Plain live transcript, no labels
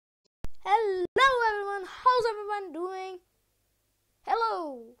Hello everyone, how's everyone doing?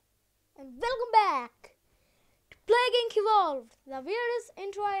 Hello and welcome back to Plague Evolved, the weirdest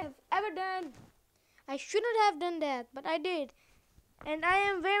intro I have ever done. I shouldn't have done that, but I did. And I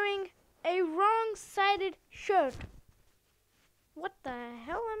am wearing a wrong-sided shirt. What the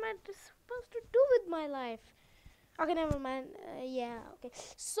hell am I supposed to do with my life? Okay, never mind. Okay.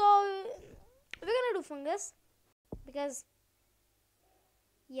 So, we're gonna do fungus because,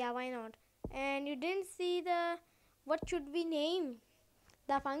 yeah, why not? And you didn't see what should we name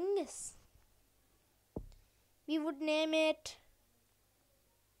the fungus? We would name it,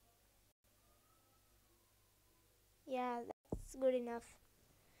 yeah, that's good enough.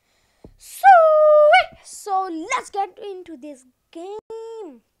 So let's get into this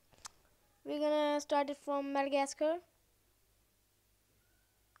game. We're gonna start it from Madagascar.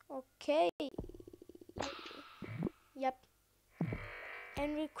 Okay, yep,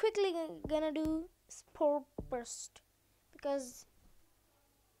 and we're quickly gonna do spore burst because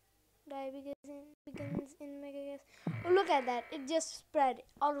begins in Madagascar. Oh, look at that, it just spread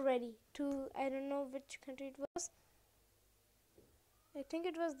already to, I don't know which country it was. I think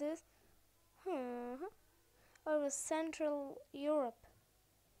it was this. Or it was Central Europe.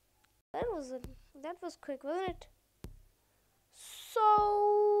 That was quick, wasn't it?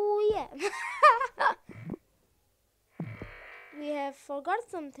 So yeah. We have forgot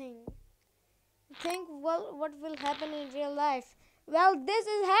something. Think, well, what will happen in real life? Well, this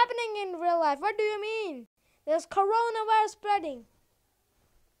is happening in real life. What do you mean? There's coronavirus spreading.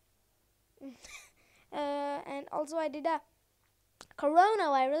 And also I did a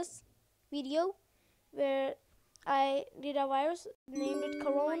coronavirus video where I did a virus, named it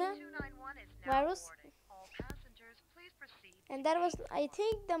Corona virus, and that was, I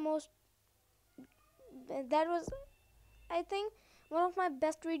think, I think one of my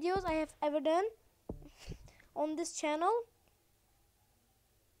best videos I have ever done on this channel.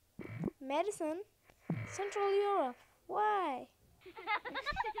 Medicine, Central Europe. Why?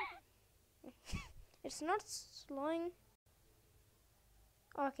 It's not slowing.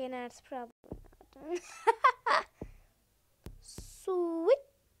 Okay, now it's probably not. Sweet.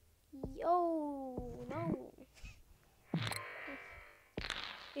 Yo, no.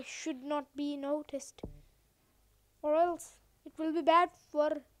 It should not be noticed, or else it will be bad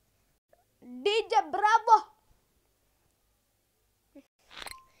for DJ Bravo.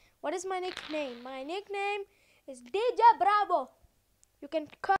 What is my nickname? My nickname is DJ Bravo. You can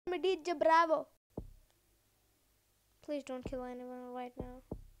call me DJ Bravo. Please don't kill anyone right now.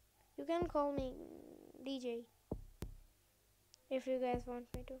 You can call me DJ if you guys want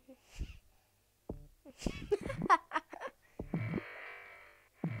me to.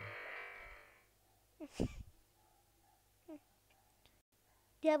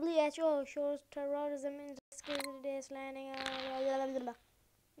 WHO shows terrorism in days landing.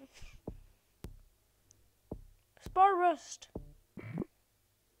 Spore burst.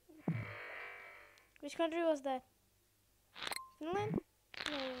 Which country was that? Finland?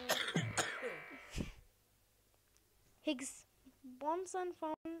 No. Higgs boson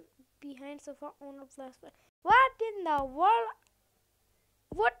found behind sofa owner flashback. What in the world?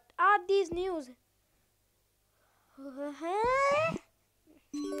 What are these news?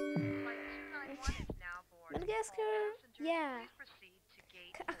 Madagascar? Yeah.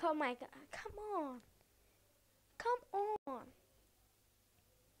 Oh my god. Come on. Come on.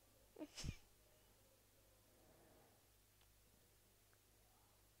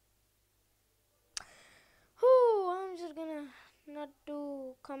 I'm just gonna not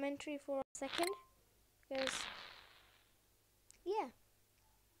do commentary for a second because, yeah,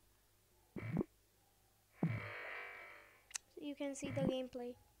 you can see the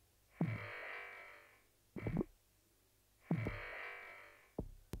gameplay.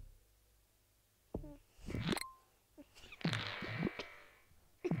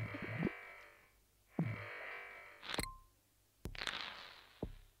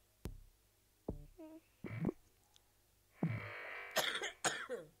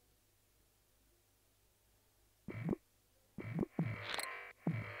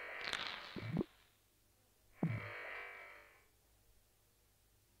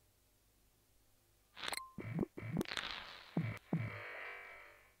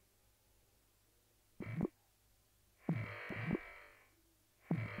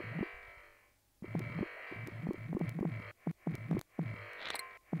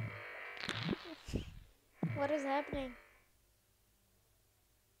 What is happening?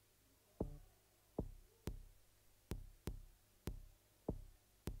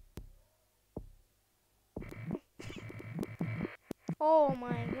 Oh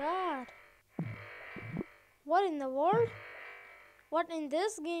my god. What in the world? What in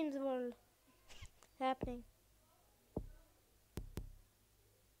this game's world happening?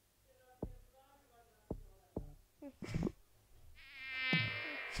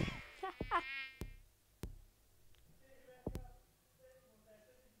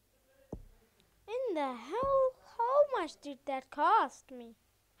 In the hell? How much did that cost me?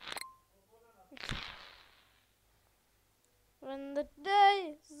 When the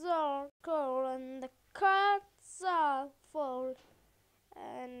days are cold and the cards are full.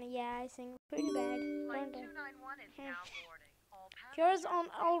 And yeah, I sing pretty bad, don't I? Yours on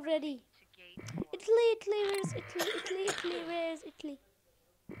already. Italy, Italy, where's Italy? Italy, Italy, where's Italy?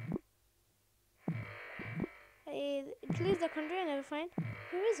 Hey, Italy is the country I never find.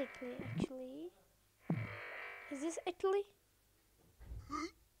 Where is Italy actually? Is this Italy?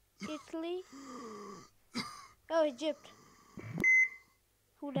 Italy? Oh, Egypt.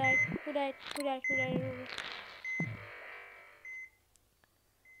 Who died? Who died? Who died? Who died? Who died?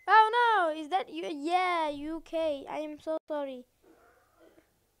 Oh no! Is that you? Yeah, UK. I am so sorry.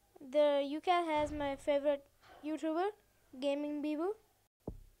 The UK has my favorite YouTuber, Gaming Beaver.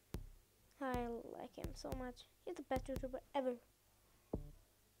 I like him so much. He's the best YouTuber ever.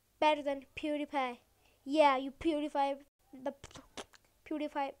 Better than PewDiePie. Yeah, you PewDiePie, the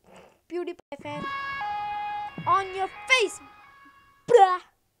PewDiePie fan. On your face, bruh.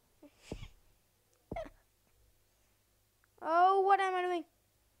 Oh, what am I doing?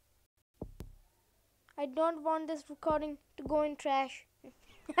 I don't want this recording to go in trash.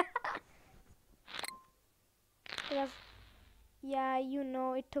 Because, yeah, you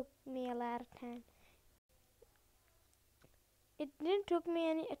know, it took me a lot of time. It didn't took me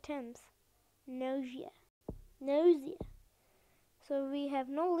any attempts. Nausea. So we have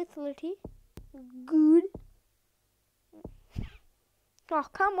no lethality. Good. Oh,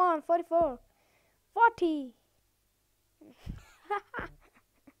 come on, 44. 40.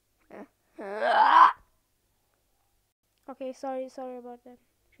 Okay, sorry about that.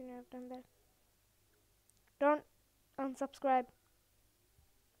 Shouldn't have done that. Don't unsubscribe,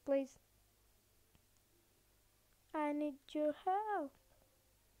 please. I need your help.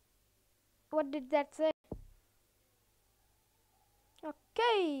 What did that say?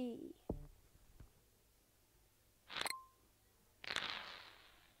 Okay.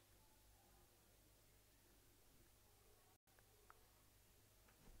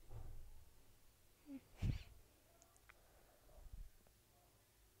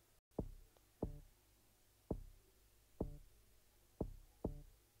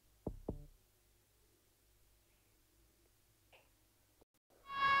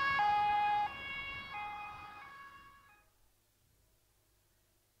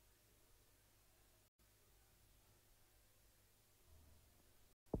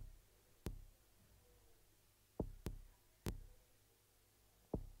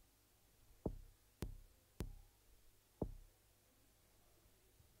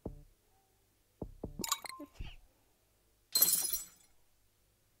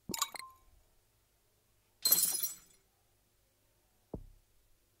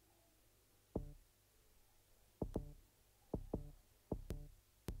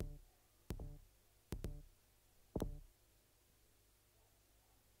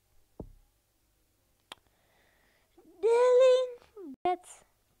 Dylan, that's,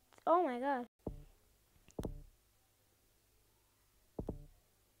 oh my god.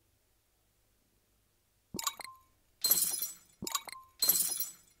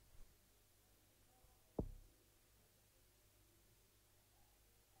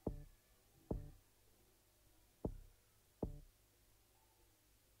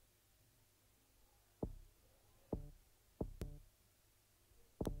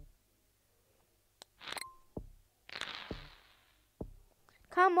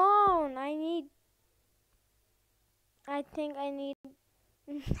 Come on, I think I need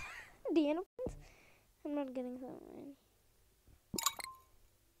DNA points. I'm not getting so many.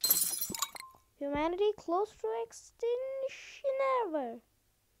 Humanity close to extinction ever.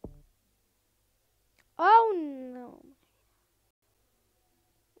 Oh no.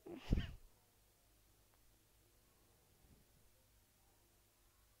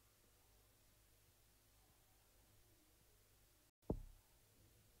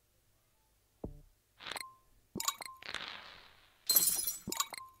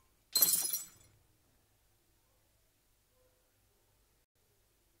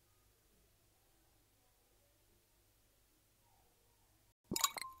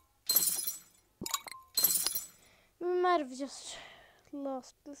 We might have just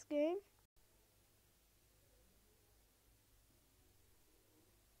lost this game.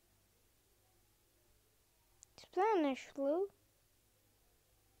 Spanish flu.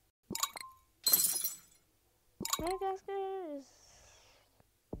 Madagascar is...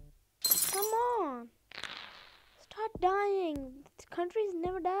 Come on. Start dying. Countries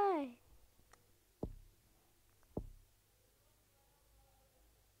never die.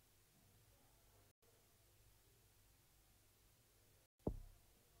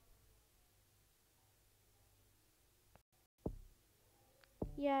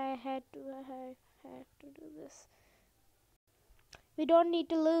 Yeah, I had to do this. We don't need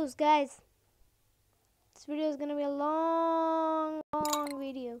to lose, guys. This video is gonna be a long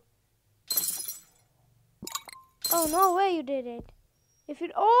video. Oh, no way you did it.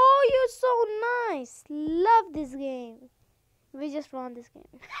 Oh, you're so nice. Love this game. We just won this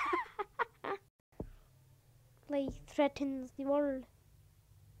game. Like, threatens the world.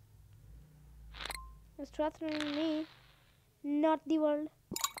 It's threatening me, not the world.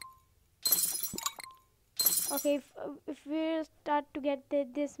 Okay, if we start to get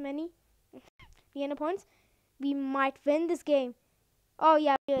this many Vienna points, we might win this game. Oh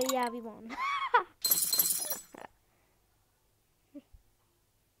yeah, we won.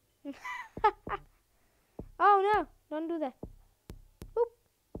 Oh no, don't do that. Oop.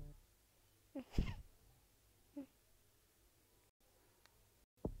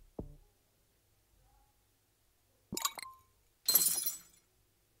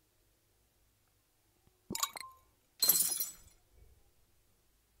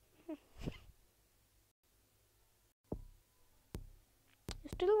 You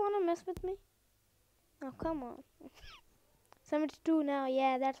still wanna mess with me? Oh, come on. 72 now.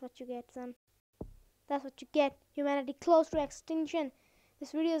 Yeah, that's what you get, son. That's what you get. Humanity close to extinction.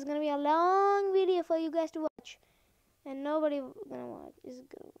 This video is gonna be a long video for you guys to watch, and nobody is gonna watch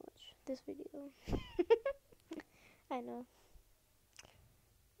this video. I know.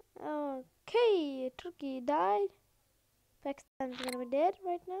 Okay, Turkey died. Pakistan is gonna be dead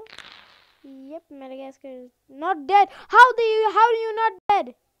right now. Yep, Madagascar is not dead. How do you not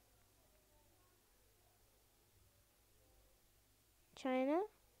dead?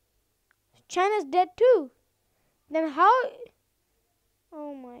 China's dead too. Then how?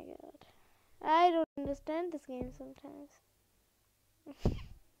 Oh my god. I don't understand this game sometimes.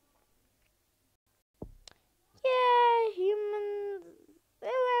 Yeah, humans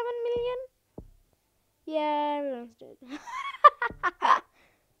 11 million. Yeah, everyone's dead.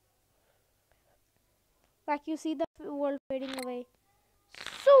 Like you see the world fading away.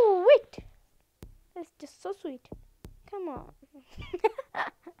 Sweet. That's just so sweet. Come on.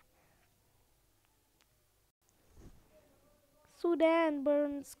 Sudan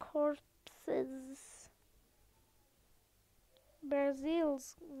burns corpses.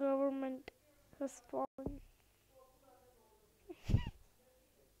 Brazil's government has fallen.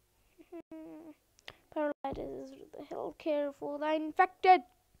 Paralysis is the healthcare for the infected.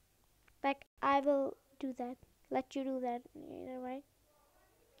 Like, I will do that. Let you do that. Yeah, right?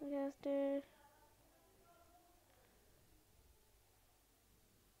 Just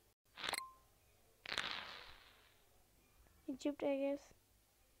Egypt, I guess.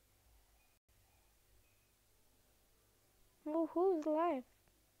 Oh, who's alive?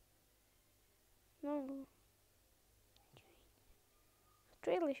 No.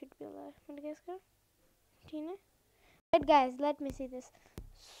 Australia should be alive. Madagascar? Tina? Wait, guys, let me see this.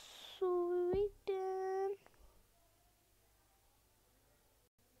 Sweden.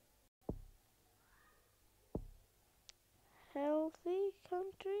 Healthy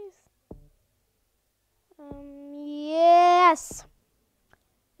countries. Yes.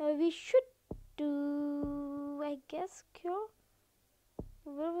 We should do, I guess, cure.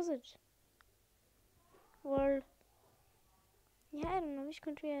 Where was it? World. Yeah, I don't know which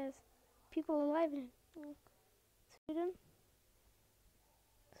country has people alive in it. Sweden,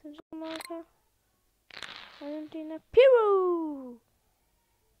 Central America, Argentina, Peru.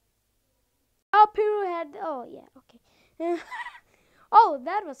 Oh, Peru had. Oh, yeah, okay. Oh,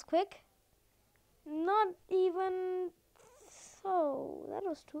 that was quick. Not even so. That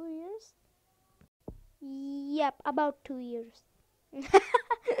was 2 years. Yep, about 2 years. So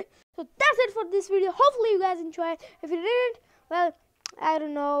that's it for this video. Hopefully you guys enjoyed. If you didn't, well, I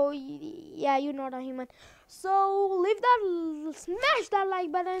don't know. Yeah, you're not a human. So smash that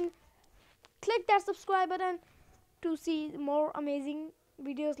like button, click that subscribe button to see more amazing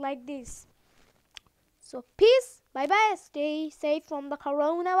videos like this. So peace, bye bye, stay safe from the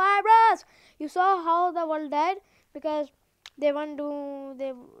coronavirus. You saw how the world died because they want to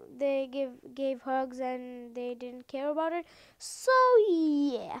they gave hugs and they didn't care about it. So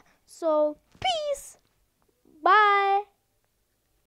yeah, so peace, bye.